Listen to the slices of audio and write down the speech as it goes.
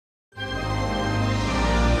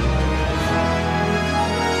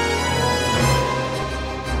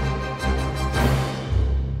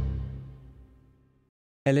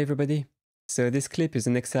Hello everybody! So this clip is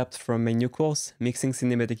an excerpt from my new course, Mixing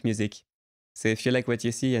Cinematic Music. So if you like what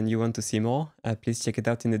you see and you want to see more, please check it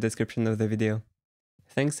out in the description of the video.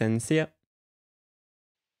 Thanks and see ya!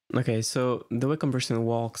 Okay, so the way compression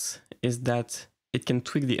works is that it can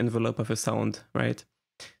tweak the envelope of a sound, right?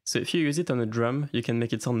 So if you use it on a drum, you can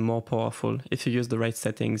make it sound more powerful if you use the right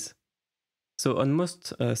settings. So on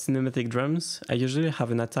most cinematic drums, I usually have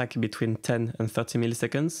an attack between 10 and 30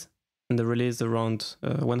 milliseconds, and the release around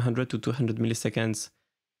 100 to 200 milliseconds.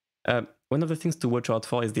 One of the things to watch out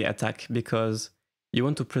for is the attack, because you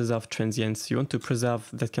want to preserve transients. You want to preserve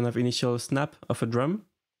that kind of initial snap of a drum,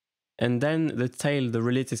 and then the tail, the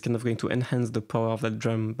release, is kind of going to enhance the power of that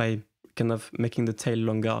drum by kind of making the tail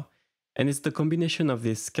longer. And it's the combination of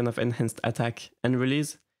this kind of enhanced attack and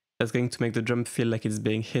release that's going to make the drum feel like it's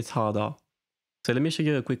being hit harder. So let me show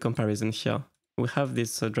you a quick comparison here. We have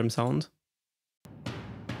this drum sound.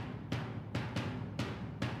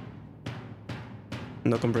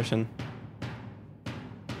 No compression.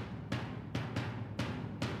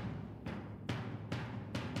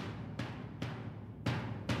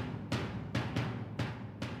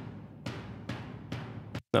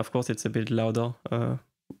 Now, of course, it's a bit louder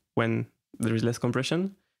when there is less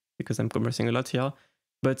compression, because I'm compressing a lot here.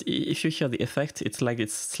 But if you hear the effect, it's like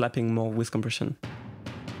it's slapping more with compression.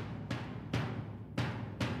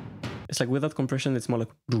 It's like without compression, it's more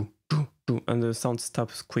like do, do, do, and the sound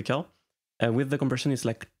stops quicker. With the compression, it's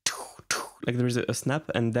like there is a snap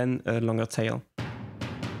and then a longer tail.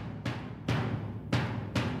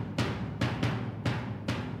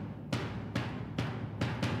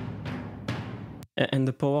 And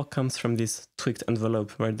the power comes from this tweaked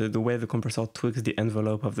envelope, right? The way the compressor tweaks the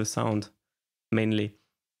envelope of the sound, mainly.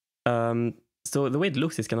 So the way it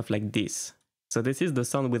looks is kind of like this. So this is the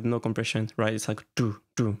sound with no compression, right? It's like do,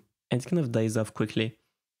 do, and it kind of dies off quickly.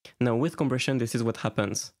 Now with compression, this is what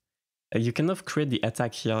happens. You cannot create the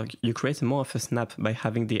attack here. You create more of a snap by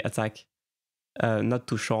having the attack not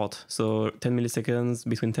too short. So 10 milliseconds,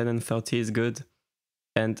 between 10 and 30 is good.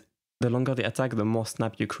 And the longer the attack, the more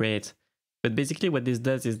snap you create. But basically what this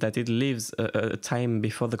does is that it leaves a time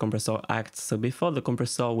before the compressor acts. So before the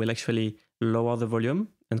compressor will actually lower the volume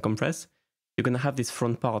and compress, you're going to have this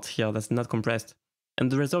front part here that's not compressed.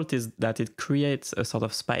 And the result is that it creates a sort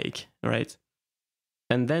of spike, right?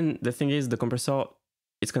 And then the thing is, the compressor,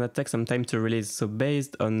 it's going to take some time to release. So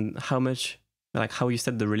based on how much, like how you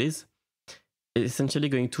set the release, it's essentially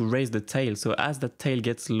going to raise the tail. So as the tail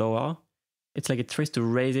gets lower, it's like it tries to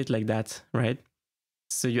raise it like that, right?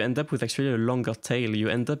 So you end up with actually a longer tail. You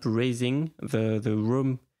end up raising the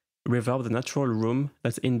room reverb, the natural room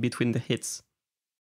that's in between the hits.